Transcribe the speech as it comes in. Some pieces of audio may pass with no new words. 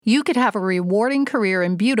You could have a rewarding career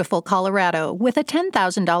in beautiful Colorado with a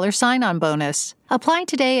 $10,000 sign-on bonus. Apply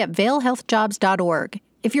today at vailhealthjobs.org.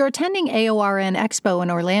 If you're attending AORN Expo in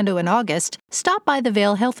Orlando in August, stop by the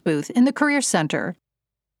Vail Health booth in the Career Center.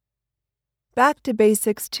 Back to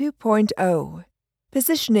Basics 2.0,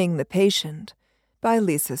 Positioning the Patient, by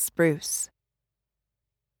Lisa Spruce.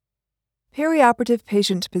 Perioperative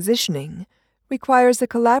patient positioning requires a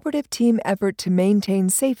collaborative team effort to maintain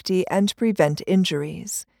safety and prevent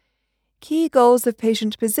injuries. Key goals of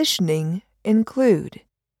patient positioning include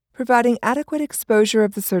providing adequate exposure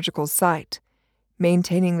of the surgical site,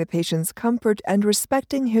 maintaining the patient's comfort and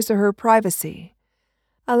respecting his or her privacy,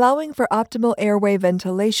 allowing for optimal airway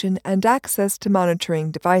ventilation and access to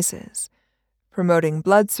monitoring devices, promoting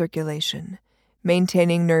blood circulation,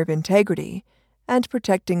 maintaining nerve integrity, and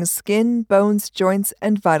protecting skin, bones, joints,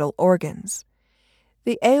 and vital organs.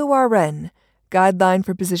 The AORN, Guideline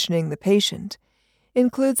for Positioning the Patient,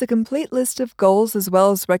 includes a complete list of goals as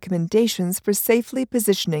well as recommendations for safely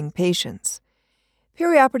positioning patients.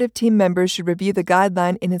 Perioperative team members should review the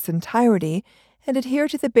guideline in its entirety and adhere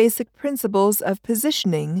to the basic principles of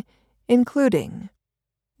positioning, including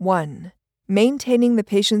 1. Maintaining the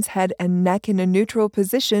patient's head and neck in a neutral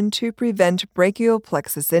position to prevent brachial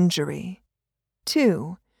plexus injury.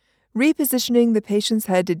 2. Repositioning the patient's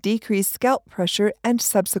head to decrease scalp pressure and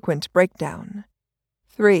subsequent breakdown.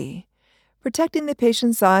 3. Protecting the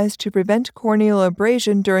patient's eyes to prevent corneal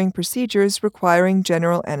abrasion during procedures requiring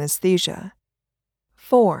general anesthesia.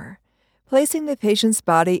 4. Placing the patient's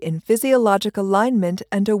body in physiologic alignment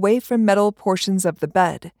and away from metal portions of the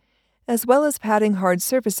bed, as well as patting hard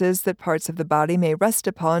surfaces that parts of the body may rest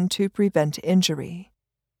upon to prevent injury.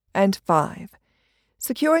 And 5.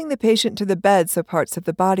 Securing the patient to the bed so parts of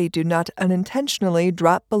the body do not unintentionally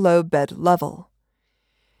drop below bed level.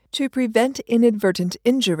 To prevent inadvertent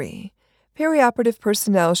injury, perioperative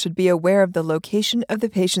personnel should be aware of the location of the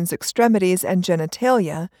patient's extremities and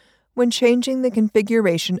genitalia when changing the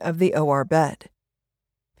configuration of the OR bed.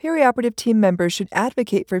 Perioperative team members should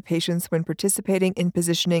advocate for patients when participating in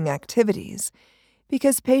positioning activities,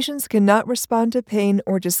 because patients cannot respond to pain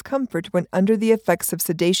or discomfort when under the effects of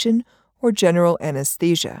sedation or general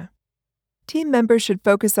anesthesia. Team members should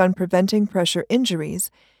focus on preventing pressure injuries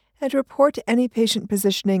and report any patient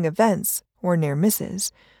positioning events, or near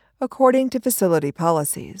misses, according to facility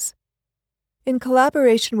policies. In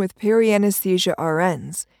collaboration with peri-anesthesia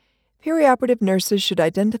RNs, perioperative nurses should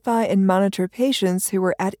identify and monitor patients who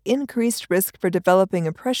are at increased risk for developing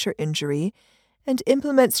a pressure injury and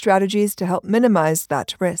implement strategies to help minimize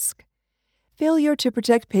that risk. Failure to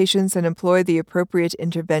protect patients and employ the appropriate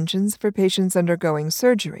interventions for patients undergoing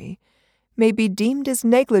surgery may be deemed as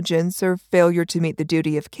negligence or failure to meet the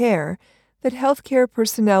duty of care that healthcare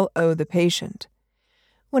personnel owe the patient.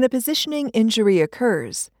 When a positioning injury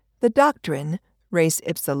occurs, the doctrine, res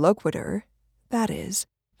ipsa loquitur, that is,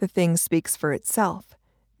 the thing speaks for itself,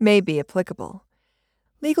 may be applicable.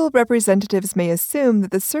 Legal representatives may assume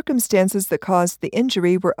that the circumstances that caused the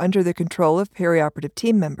injury were under the control of perioperative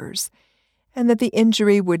team members, and that the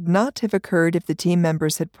injury would not have occurred if the team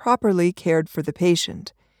members had properly cared for the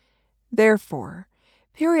patient. Therefore,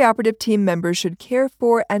 perioperative team members should care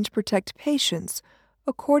for and protect patients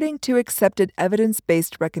according to accepted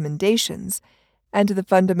evidence-based recommendations and the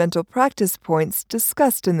fundamental practice points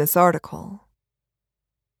discussed in this article.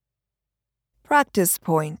 Practice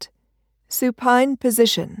point: supine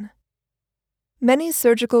position. Many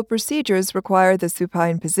surgical procedures require the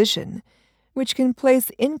supine position, which can place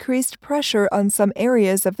increased pressure on some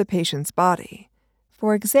areas of the patient's body.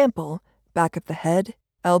 For example, back of the head,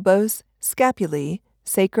 elbows, scapulae,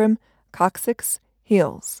 sacrum, coccyx,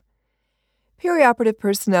 heels. Perioperative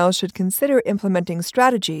personnel should consider implementing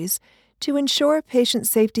strategies to ensure patient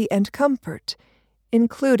safety and comfort,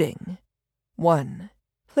 including 1.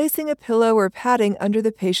 Placing a pillow or padding under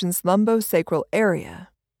the patient's lumbosacral area.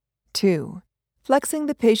 2. Flexing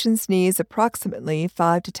the patient's knees approximately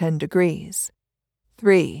 5 to 10 degrees.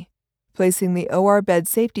 3. Placing the OR bed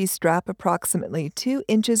safety strap approximately 2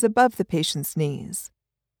 inches above the patient's knees.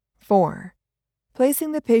 4.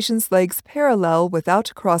 Placing the patient's legs parallel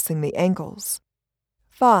without crossing the ankles.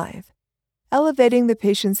 5. Elevating the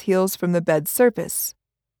patient's heels from the bed surface.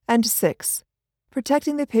 And 6.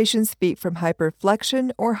 Protecting the patient's feet from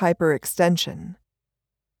hyperflexion or hyperextension.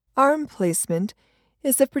 Arm placement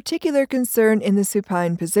is of particular concern in the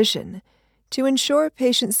supine position. To ensure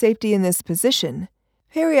patient safety in this position,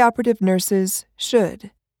 perioperative nurses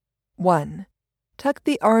should 1. Tuck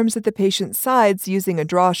the arms at the patient's sides using a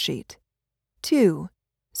draw sheet. 2.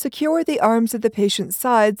 Secure the arms at the patient's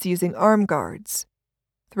sides using arm guards.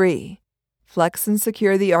 3. Flex and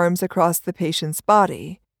secure the arms across the patient's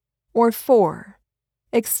body. Or 4.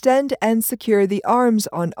 Extend and secure the arms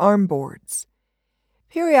on arm boards.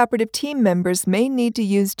 Perioperative team members may need to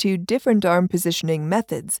use 2 different arm positioning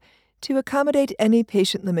methods to accommodate any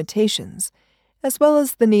patient limitations, as well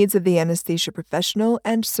as the needs of the anesthesia professional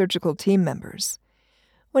and surgical team members.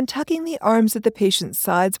 When tucking the arms at the patient's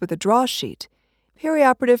sides with a draw sheet,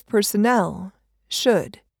 perioperative personnel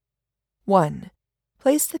should 1.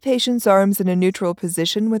 Place the patient's arms in a neutral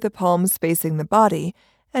position with the palms facing the body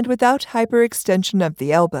and without hyperextension of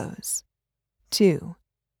the elbows. 2.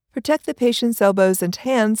 Protect the patient's elbows and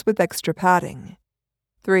hands with extra padding.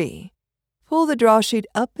 3. Pull the draw sheet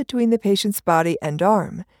up between the patient's body and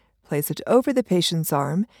arm, place it over the patient's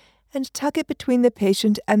arm, and tuck it between the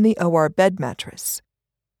patient and the OR bed mattress.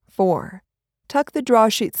 4. Tuck the draw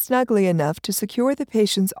sheet snugly enough to secure the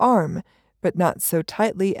patient's arm, but not so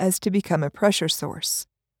tightly as to become a pressure source.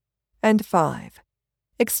 And 5.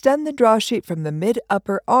 Extend the draw sheet from the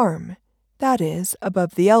mid-upper arm, that is,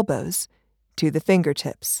 above the elbows, to the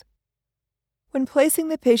fingertips. When placing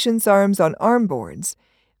the patient's arms on arm boards,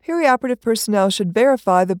 perioperative personnel should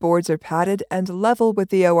verify the boards are padded and level with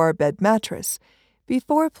the OR bed mattress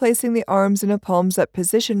before placing the arms in a palms-up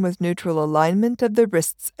position with neutral alignment of the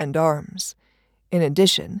wrists and arms. In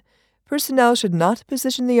addition, personnel should not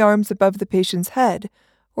position the arms above the patient's head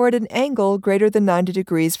or at an angle greater than 90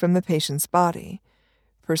 degrees from the patient's body.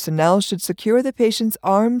 Personnel should secure the patient's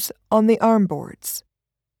arms on the arm boards.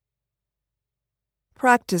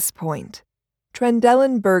 Practice point: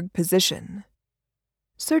 Trendelenburg position.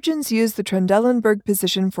 Surgeons use the Trendelenburg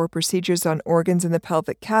position for procedures on organs in the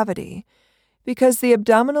pelvic cavity because the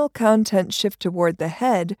abdominal contents shift toward the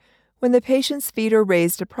head when the patient's feet are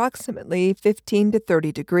raised approximately 15 to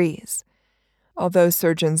 30 degrees. Although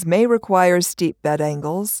surgeons may require steep bed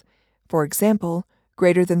angles, for example,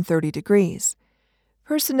 greater than 30 degrees,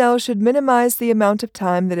 personnel should minimize the amount of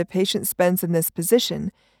time that a patient spends in this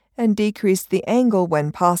position and decrease the angle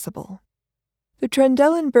when possible. The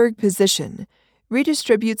Trendelenburg position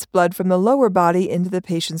redistributes blood from the lower body into the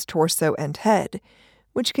patient's torso and head,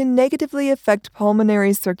 which can negatively affect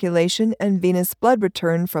pulmonary circulation and venous blood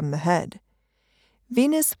return from the head.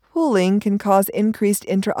 Venous pooling can cause increased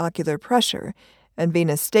intraocular pressure, and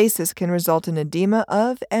venous stasis can result in edema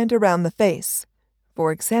of and around the face,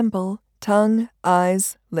 for example, tongue,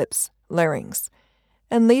 eyes, lips, larynx,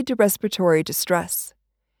 and lead to respiratory distress.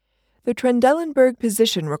 The Trendelenburg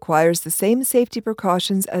position requires the same safety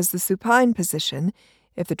precautions as the supine position.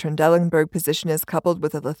 If the Trendelenburg position is coupled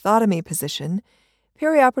with a lithotomy position,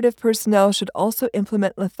 perioperative personnel should also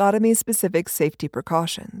implement lithotomy-specific safety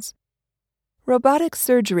precautions. Robotic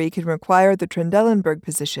surgery can require the Trendelenburg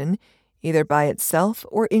position either by itself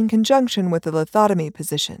or in conjunction with the lithotomy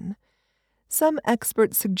position. Some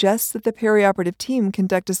experts suggest that the perioperative team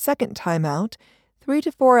conduct a second timeout 3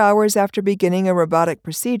 to 4 hours after beginning a robotic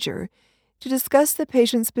procedure to discuss the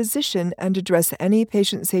patient's position and address any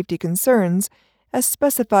patient safety concerns as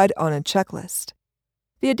specified on a checklist.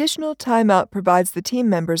 The additional timeout provides the team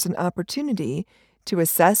members an opportunity to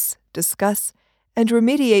assess, discuss, and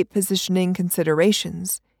remediate positioning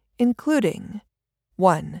considerations, including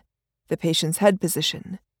 1. The patient's head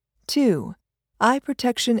position. 2. Eye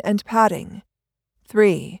protection and padding.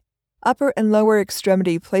 3. Upper and lower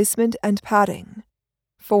extremity placement and padding.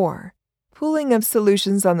 4. Pooling of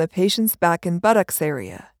solutions on the patient's back and buttocks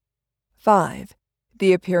area. 5.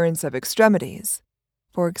 The appearance of extremities,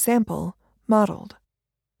 for example, modeled.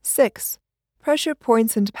 6. Pressure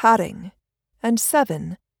points and padding. And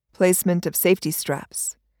 7. Placement of safety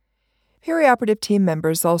straps. Perioperative team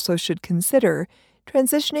members also should consider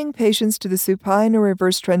transitioning patients to the supine or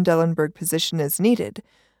reverse Trendelenburg position as needed,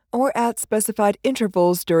 or at specified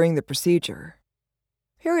intervals during the procedure.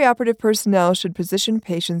 Perioperative personnel should position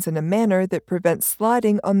patients in a manner that prevents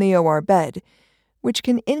sliding on the OR bed, which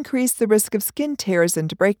can increase the risk of skin tears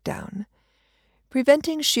and breakdown.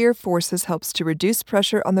 Preventing shear forces helps to reduce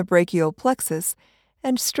pressure on the brachial plexus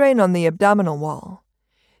and strain on the abdominal wall.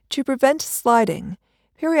 To prevent sliding,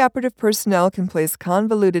 perioperative personnel can place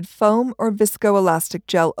convoluted foam or viscoelastic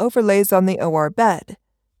gel overlays on the OR bed,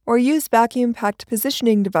 or use vacuum-packed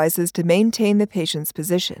positioning devices to maintain the patient's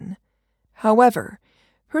position. However,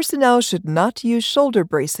 personnel should not use shoulder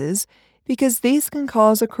braces because these can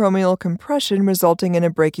cause acromial compression resulting in a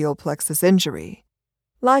brachial plexus injury.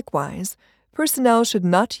 Likewise, personnel should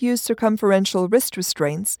not use circumferential wrist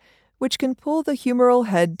restraints, which can pull the humeral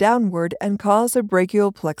head downward and cause a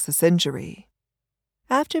brachial plexus injury.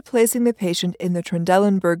 After placing the patient in the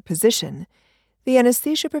Trendelenburg position, the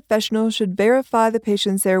anesthesia professional should verify the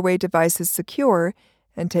patient's airway device is secure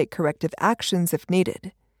and take corrective actions if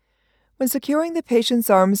needed. When securing the patient's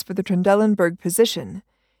arms for the Trendelenburg position,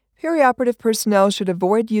 Perioperative personnel should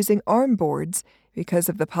avoid using arm boards because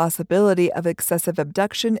of the possibility of excessive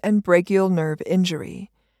abduction and brachial nerve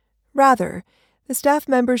injury. Rather, the staff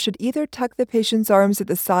member should either tuck the patient's arms at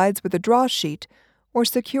the sides with a draw sheet or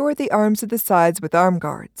secure the arms at the sides with arm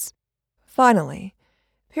guards. Finally,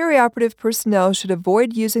 perioperative personnel should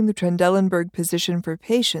avoid using the Trendelenburg position for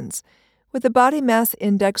patients with a body mass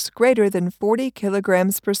index greater than 40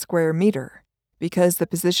 kilograms per square meter, because the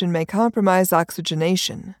position may compromise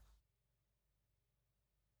oxygenation.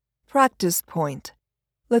 Practice point: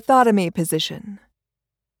 lithotomy position.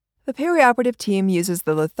 The perioperative team uses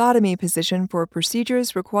the lithotomy position for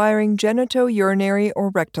procedures requiring genitourinary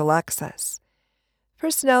or rectal access.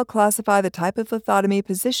 Personnel classify the type of lithotomy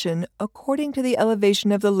position according to the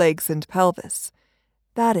elevation of the legs and pelvis.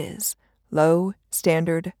 That is, low,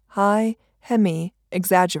 standard, high, hemi,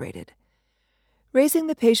 exaggerated. Raising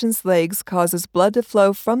the patient's legs causes blood to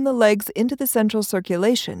flow from the legs into the central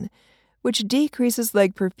circulation, which decreases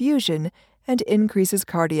leg perfusion and increases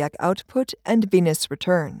cardiac output and venous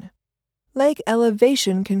return. Leg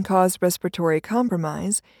elevation can cause respiratory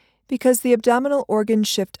compromise because the abdominal organs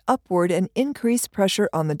shift upward and increase pressure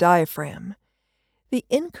on the diaphragm. The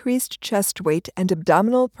increased chest weight and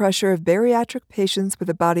abdominal pressure of bariatric patients with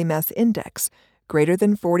a body mass index greater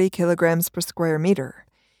than 40 kilograms per square meter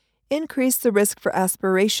increase the risk for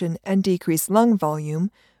aspiration and decrease lung volume,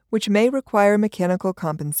 which may require mechanical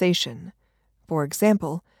compensation. For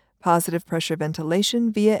example, positive pressure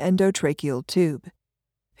ventilation via endotracheal tube.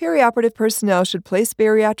 Perioperative personnel should place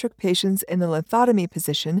bariatric patients in the lithotomy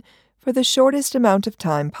position for the shortest amount of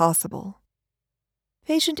time possible.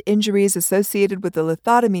 Patient injuries associated with the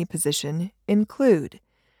lithotomy position include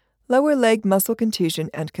lower leg muscle contusion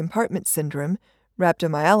and compartment syndrome,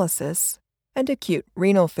 rhabdomyolysis, and acute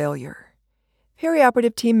renal failure.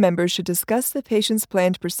 Perioperative team members should discuss the patient's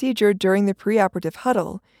planned procedure during the preoperative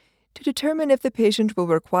huddle to determine if the patient will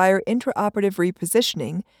require intraoperative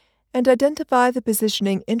repositioning and identify the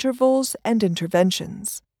positioning intervals and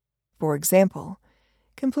interventions. For example,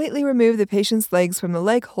 completely remove the patient's legs from the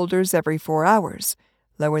leg holders every 4 hours.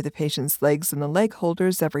 Lower the patient's legs in the leg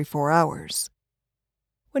holders every 4 hours.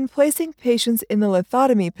 When placing patients in the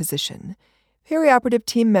lithotomy position, perioperative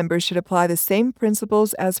team members should apply the same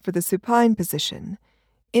principles as for the supine position.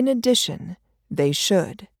 In addition, they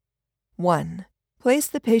should 1. Place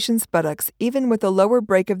the patient's buttocks even with the lower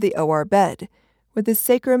break of the OR bed, with the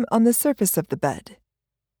sacrum on the surface of the bed.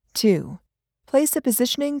 2. Place a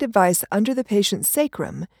positioning device under the patient's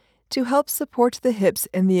sacrum to help support the hips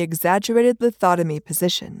in the exaggerated lithotomy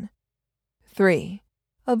position. 3.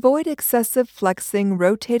 Avoid excessive flexing,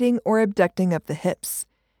 rotating, or abducting of the hips,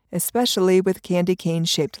 especially with candy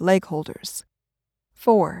cane-shaped leg holders.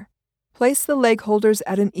 4. Place the leg holders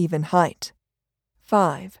at an even height.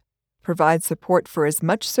 5. Provide support for as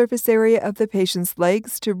much surface area of the patient's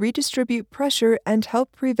legs to redistribute pressure and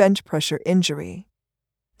help prevent pressure injury.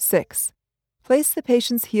 6. Place the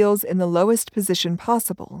patient's heels in the lowest position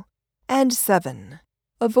possible. And 7.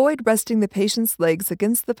 Avoid resting the patient's legs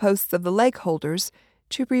against the posts of the leg holders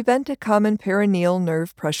to prevent a common perineal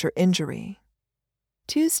nerve pressure injury.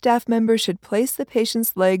 2 staff members should place the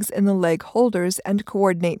patient's legs in the leg holders and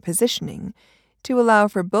coordinate positioning to allow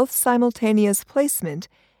for both simultaneous placement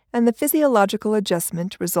and the physiological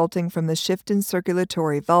adjustment resulting from the shift in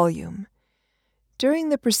circulatory volume. During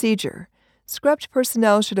the procedure, scrubbed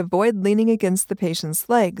personnel should avoid leaning against the patient's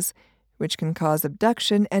legs, which can cause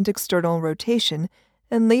abduction and external rotation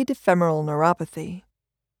and lead to femoral neuropathy.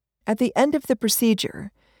 At the end of the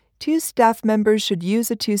procedure, 2 staff members should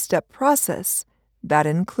use a 2-step process that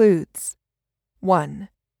includes 1.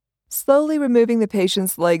 Slowly removing the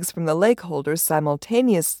patient's legs from the leg holders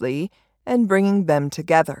simultaneously and bringing them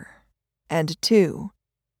together. And 2.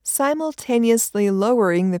 Simultaneously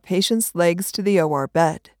lowering the patient's legs to the OR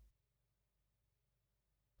bed.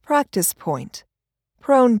 Practice point: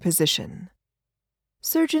 prone position.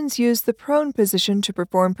 Surgeons use the prone position to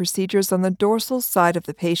perform procedures on the dorsal side of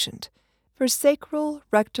the patient. For sacral,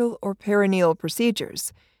 rectal, or perineal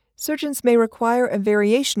procedures, surgeons may require a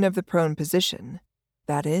variation of the prone position,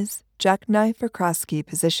 that is, jackknife or cross-key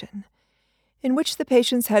position, in which the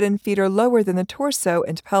patient's head and feet are lower than the torso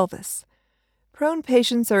and pelvis. Prone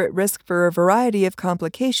patients are at risk for a variety of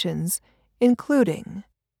complications, including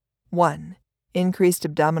 1. Increased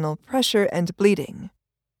abdominal pressure and bleeding.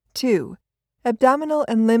 2. Abdominal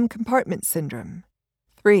and limb compartment syndrome.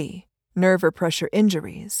 3. Nerve or pressure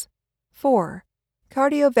injuries. 4.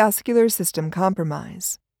 Cardiovascular system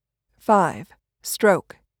compromise. 5.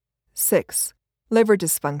 Stroke. 6. Liver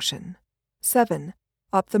dysfunction. 7.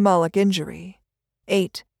 Ophthalmic injury.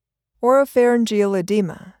 8. Oropharyngeal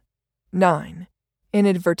edema. 9.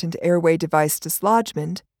 inadvertent airway device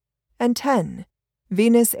dislodgement, and 10.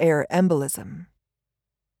 Venous air embolism.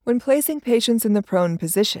 When placing patients in the prone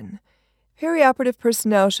position, perioperative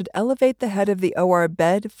personnel should elevate the head of the OR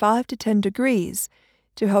bed 5 to 10 degrees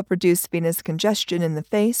to help reduce venous congestion in the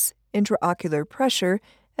face, intraocular pressure,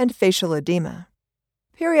 and facial edema.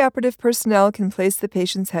 Perioperative personnel can place the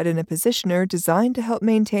patient's head in a positioner designed to help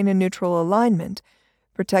maintain a neutral alignment,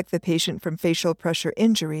 protect the patient from facial pressure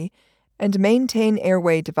injury, and maintain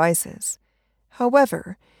airway devices.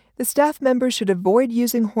 However, the staff member should avoid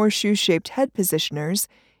using horseshoe-shaped head positioners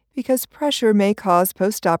because pressure may cause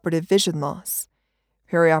postoperative vision loss.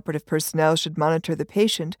 Perioperative personnel should monitor the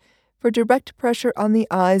patient for direct pressure on the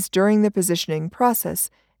eyes during the positioning process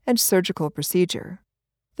and surgical procedure.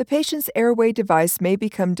 The patient's airway device may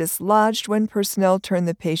become dislodged when personnel turn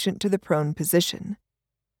the patient to the prone position.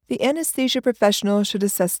 The anesthesia professional should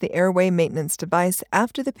assess the airway maintenance device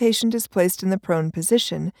after the patient is placed in the prone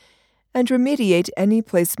position and remediate any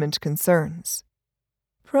placement concerns.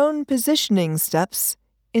 Prone positioning steps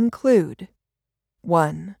include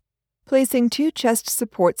 1. Placing 2 chest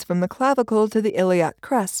supports from the clavicle to the iliac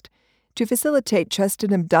crest to facilitate chest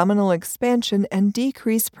and abdominal expansion and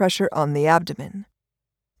decrease pressure on the abdomen.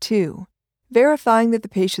 2. Verifying that the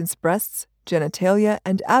patient's breasts, genitalia,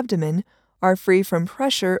 and abdomen are free from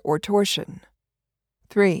pressure or torsion.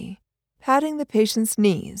 3. Padding the patient's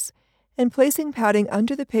knees and placing padding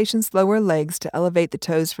under the patient's lower legs to elevate the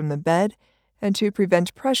toes from the bed and to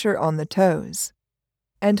prevent pressure on the toes.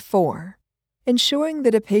 And 4. Ensuring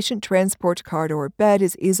that a patient transport cart or bed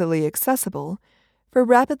is easily accessible for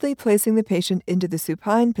rapidly placing the patient into the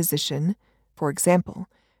supine position, for example,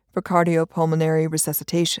 for cardiopulmonary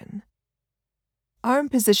resuscitation. Arm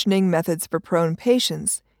positioning methods for prone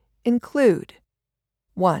patients include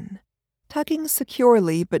 1. Tucking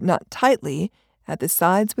securely but not tightly at the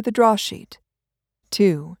sides with a draw sheet.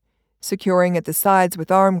 2. Securing at the sides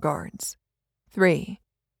with arm guards. 3.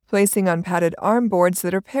 Placing on padded arm boards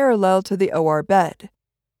that are parallel to the OR bed.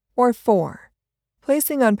 Or 4.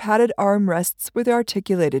 Placing on padded arm rests with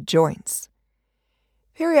articulated joints.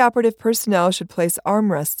 Perioperative personnel should place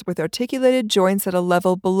arm rests with articulated joints at a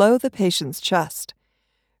level below the patient's chest.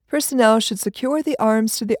 Personnel should secure the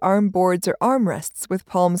arms to the arm boards or arm rests with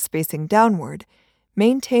palms facing downward,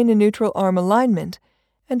 maintain a neutral arm alignment,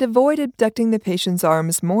 and avoid abducting the patient's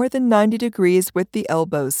arms more than 90 degrees with the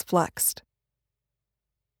elbows flexed.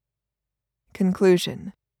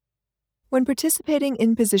 Conclusion. When participating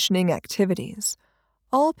in positioning activities,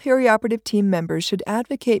 all perioperative team members should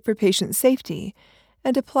advocate for patient safety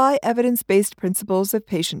and apply evidence-based principles of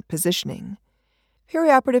patient positioning.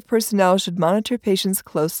 Perioperative personnel should monitor patients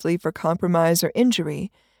closely for compromise or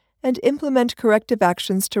injury and implement corrective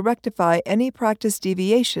actions to rectify any practice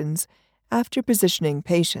deviations after positioning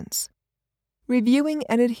patients. Reviewing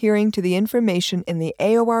and adhering to the information in the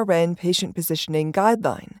AORN Patient Positioning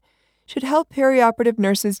Guideline should help perioperative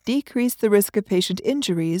nurses decrease the risk of patient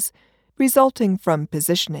injuries resulting from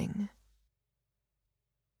positioning.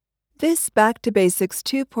 This Back to Basics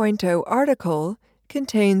 2.0 article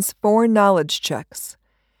contains 4 knowledge checks.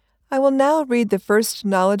 I will now read the first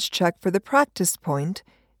knowledge check for the practice point,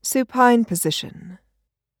 supine position.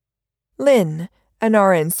 Lynn, an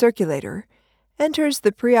RN circulator, enters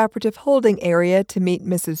the preoperative holding area to meet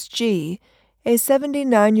Mrs. G, a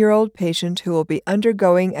 79-year-old patient who will be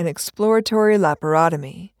undergoing an exploratory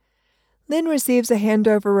laparotomy. Lynn receives a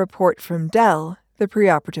handover report from Dell, the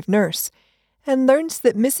preoperative nurse, and learns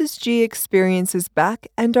that Mrs. G experiences back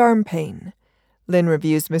and arm pain. Lynn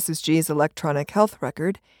reviews Mrs. G's electronic health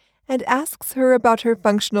record and asks her about her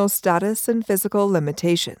functional status and physical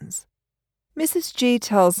limitations. Mrs. G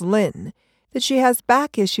tells Lynn that she has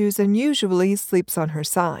back issues and usually sleeps on her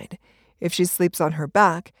side. If she sleeps on her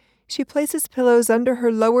back, she places pillows under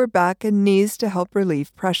her lower back and knees to help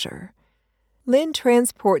relieve pressure. Lynn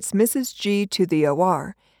transports Mrs. G to the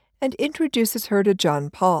OR and introduces her to John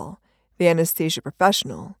Paul, the anesthesia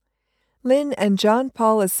professional. Lynn and John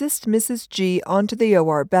Paul assist Mrs. G onto the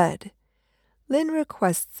OR bed. Lynn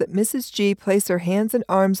requests that Mrs. G place her hands and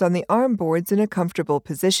arms on the arm boards in a comfortable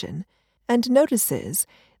position and notices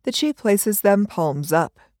that she places them palms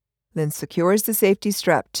up. Lynn secures the safety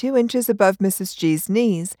strap 2 inches above Mrs. G's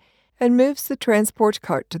knees and moves the transport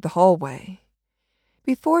cart to the hallway.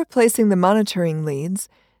 Before placing the monitoring leads,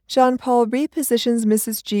 John Paul repositions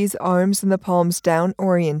Mrs. G's arms in the palms down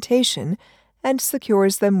orientation and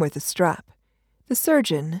secures them with a strap. The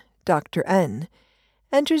surgeon, Dr. N.,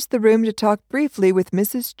 enters the room to talk briefly with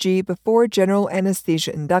Mrs. G before general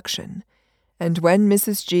anesthesia induction, and when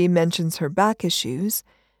Mrs. G mentions her back issues,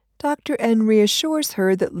 Dr. N reassures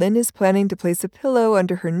her that Lynn is planning to place a pillow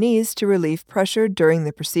under her knees to relieve pressure during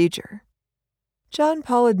the procedure. John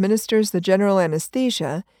Paul administers the general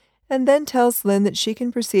anesthesia and then tells Lynn that she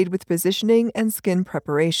can proceed with positioning and skin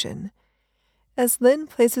preparation. As Lynn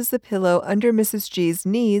places the pillow under Mrs. G's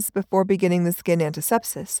knees before beginning the skin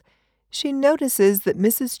antisepsis, she notices that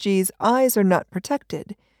Mrs. G's eyes are not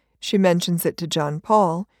protected. She mentions it to John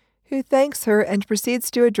Paul, who thanks her and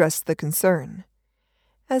proceeds to address the concern.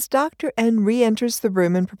 As Dr. N re-enters the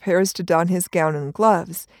room and prepares to don his gown and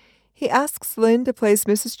gloves, he asks Lynn to place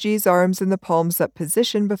Mrs. G's arms in the palms-up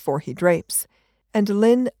position before he drapes, and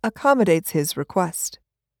Lynn accommodates his request.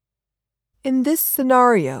 In this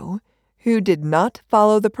scenario, who did not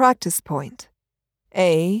follow the practice point?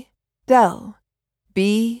 A. Dell,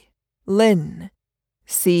 B. Lynn,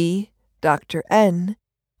 C. Dr. N,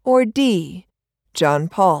 or D. John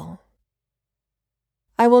Paul?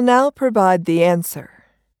 I will now provide the answer.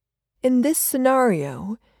 In this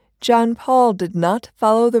scenario, John Paul did not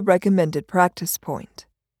follow the recommended practice point.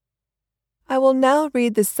 I will now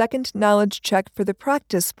read the second knowledge check for the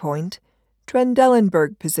practice point,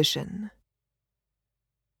 Trendelenburg position.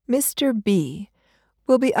 Mr. B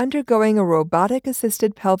will be undergoing a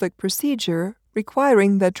robotic-assisted pelvic procedure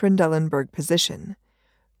requiring the Trendelenburg position.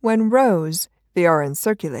 When Rose, the RN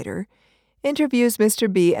circulator, interviews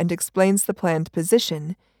Mr. B and explains the planned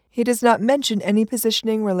position, he does not mention any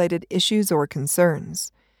positioning-related issues or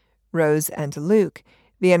concerns. Rose and Luke,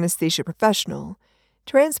 the anesthesia professional,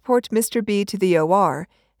 transport Mr. B to the OR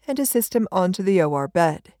and assist him onto the OR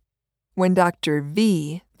bed. When Dr.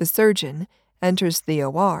 V, the surgeon, enters the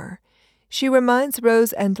OR, she reminds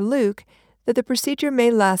Rose and Luke that the procedure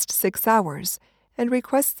may last 6 hours and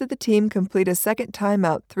requests that the team complete a second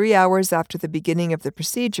timeout 3 hours after the beginning of the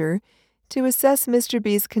procedure to assess Mr.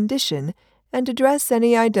 B's condition and address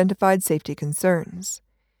any identified safety concerns.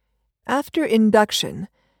 After induction,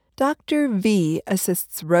 Dr. V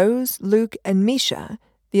assists Rose, Luke, and Misha,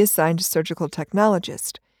 the assigned surgical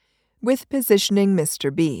technologist, with positioning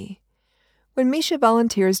Mr. B. When Misha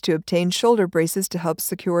volunteers to obtain shoulder braces to help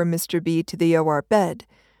secure Mr. B to the OR bed,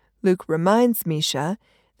 Luke reminds Misha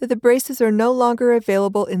that the braces are no longer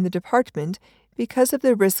available in the department because of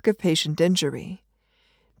the risk of patient injury.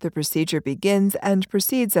 The procedure begins and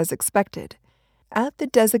proceeds as expected. At the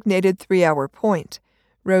designated 3-hour point,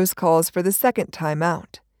 Rose calls for the second time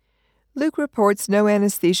out. Luke reports no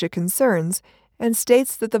anesthesia concerns and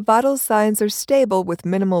states that the vital signs are stable with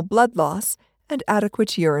minimal blood loss and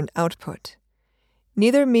adequate urine output.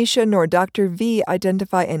 Neither Misha nor Dr. V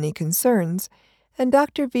identify any concerns, and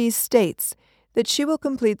Dr. V states that she will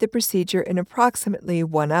complete the procedure in approximately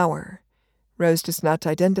 1 hour. Rose does not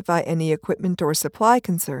identify any equipment or supply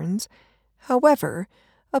concerns. However,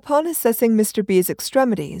 upon assessing Mr. B's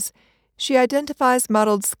extremities, she identifies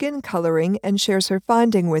mottled skin coloring and shares her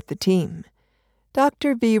finding with the team.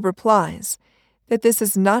 Dr. V replies that this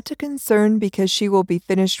is not a concern because she will be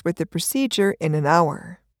finished with the procedure in an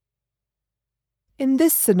hour. In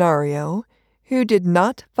this scenario, who did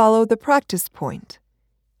not follow the practice point?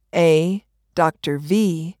 A. Dr.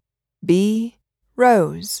 V, B.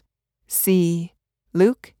 Rose, C.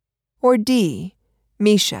 Luke, or D.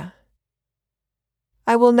 Misha?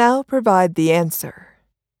 I will now provide the answer.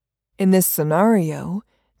 In this scenario,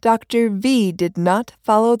 Dr. V did not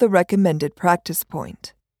follow the recommended practice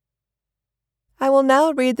point. I will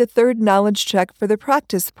now read the third knowledge check for the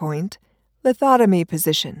practice point, lithotomy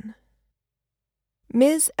position.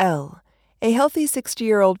 Ms. L, a healthy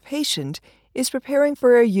 60-year-old patient, is preparing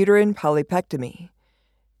for a uterine polypectomy.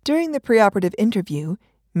 During the preoperative interview,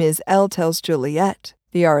 Ms. L tells Juliet,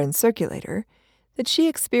 the RN circulator, that she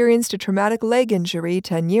experienced a traumatic leg injury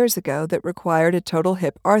 10 years ago that required a total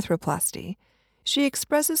hip arthroplasty. She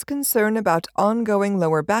expresses concern about ongoing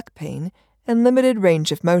lower back pain and limited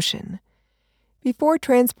range of motion. Before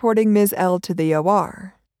transporting Ms. L to the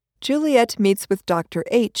OR, Juliet meets with Dr.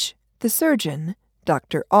 H, the surgeon,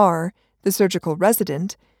 Dr. R, the surgical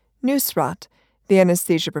resident, Nusrat, the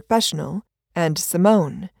anesthesia professional, and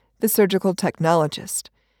Simone, the surgical technologist.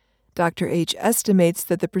 Dr. H estimates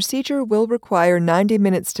that the procedure will require 90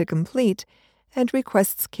 minutes to complete and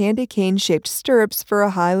requests candy cane-shaped stirrups for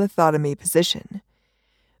a high lithotomy position.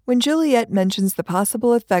 When Juliet mentions the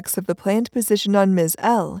possible effects of the planned position on Ms.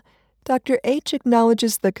 L, Dr. H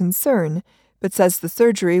acknowledges the concern, but says the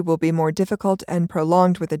surgery will be more difficult and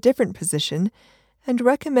prolonged with a different position, and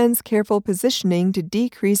recommends careful positioning to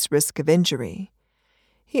decrease risk of injury.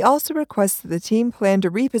 He also requests that the team plan to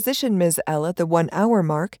reposition Ms. L at the 1-hour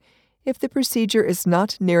mark if the procedure is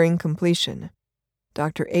not nearing completion.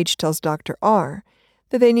 Dr. H tells Dr. R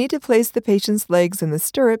that they need to place the patient's legs in the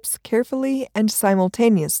stirrups carefully and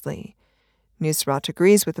simultaneously. Nusrat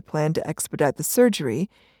agrees with the plan to expedite the surgery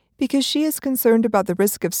because she is concerned about the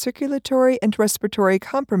risk of circulatory and respiratory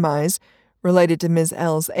compromise related to Ms.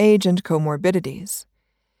 L's age and comorbidities.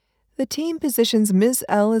 The team positions Ms.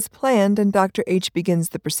 L as planned and Dr. H begins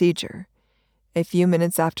the procedure. A few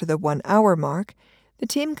minutes after the 1-hour mark, the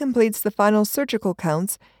team completes the final surgical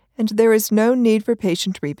counts and there is no need for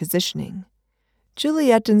patient repositioning.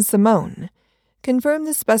 Juliet and Simone confirm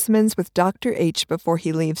the specimens with Dr. H before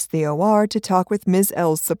he leaves the OR to talk with Ms.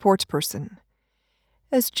 L's support person.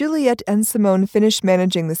 As Juliet and Simone finish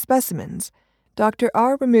managing the specimens, Dr.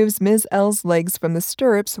 R removes Ms. L's legs from the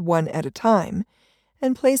stirrups one at a time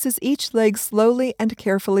and places each leg slowly and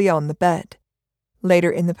carefully on the bed.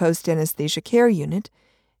 Later in the post-anesthesia care unit,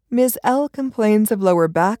 Ms. L complains of lower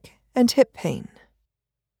back and hip pain.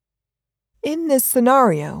 In this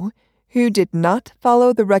scenario, who did not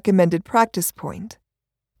follow the recommended practice point?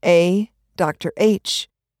 A. Dr. H,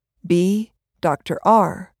 B. Dr.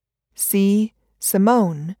 R, C.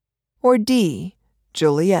 Simone, or D.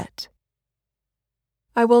 Juliet?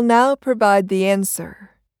 I will now provide the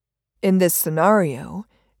answer. In this scenario,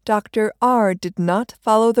 Dr. R did not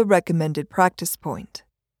follow the recommended practice point.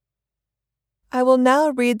 I will now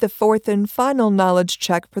read the fourth and final knowledge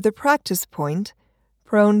check for the practice point,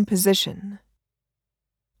 prone position.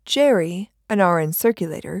 Jerry, an RN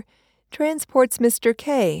circulator, transports Mr.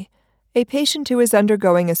 K, a patient who is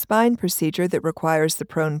undergoing a spine procedure that requires the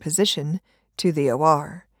prone position, to the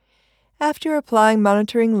OR. After applying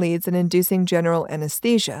monitoring leads and inducing general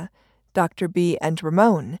anesthesia, Dr. B and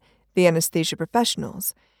Ramon, the anesthesia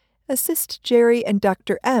professionals, assist Jerry and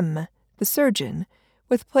Dr. M, the surgeon,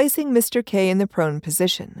 with placing Mr. K in the prone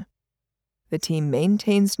position. The team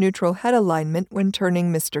maintains neutral head alignment when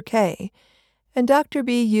turning Mr. K, and Dr.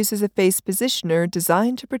 B uses a face positioner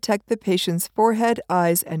designed to protect the patient's forehead,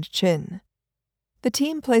 eyes, and chin. The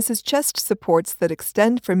team places chest supports that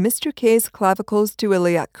extend from Mr. K's clavicles to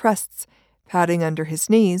iliac crests, padding under his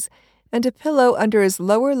knees, and a pillow under his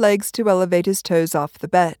lower legs to elevate his toes off the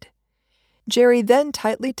bed. Jerry then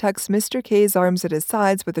tightly tucks Mr. K's arms at his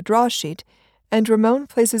sides with a draw sheet, and Ramon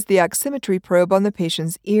places the oximetry probe on the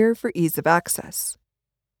patient's ear for ease of access.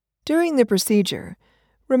 During the procedure,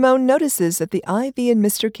 Ramon notices that the IV in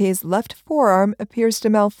Mr. K's left forearm appears to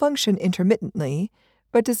malfunction intermittently,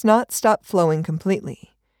 but does not stop flowing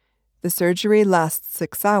completely. The surgery lasts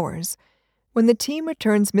 6 hours. When the team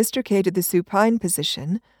returns Mr. K to the supine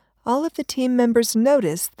position, all of the team members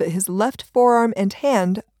notice that his left forearm and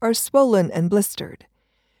hand are swollen and blistered.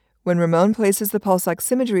 When Ramon places the pulse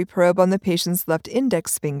oximetry probe on the patient's left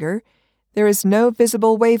index finger, there is no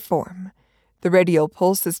visible waveform. The radial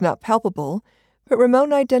pulse is not palpable, but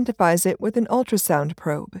Ramon identifies it with an ultrasound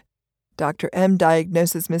probe. Dr. M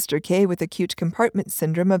diagnoses Mr. K with acute compartment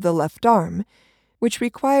syndrome of the left arm, which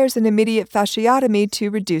requires an immediate fasciotomy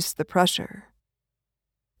to reduce the pressure.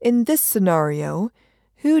 In this scenario,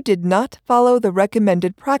 who did not follow the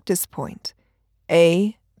recommended practice point?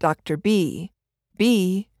 A. Dr. B,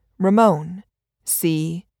 B. Ramon,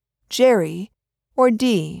 C. Jerry, or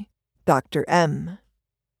D. Dr. M?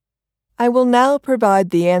 I will now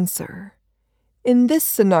provide the answer. In this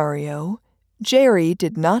scenario, Jerry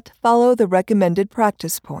did not follow the recommended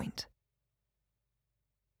practice point.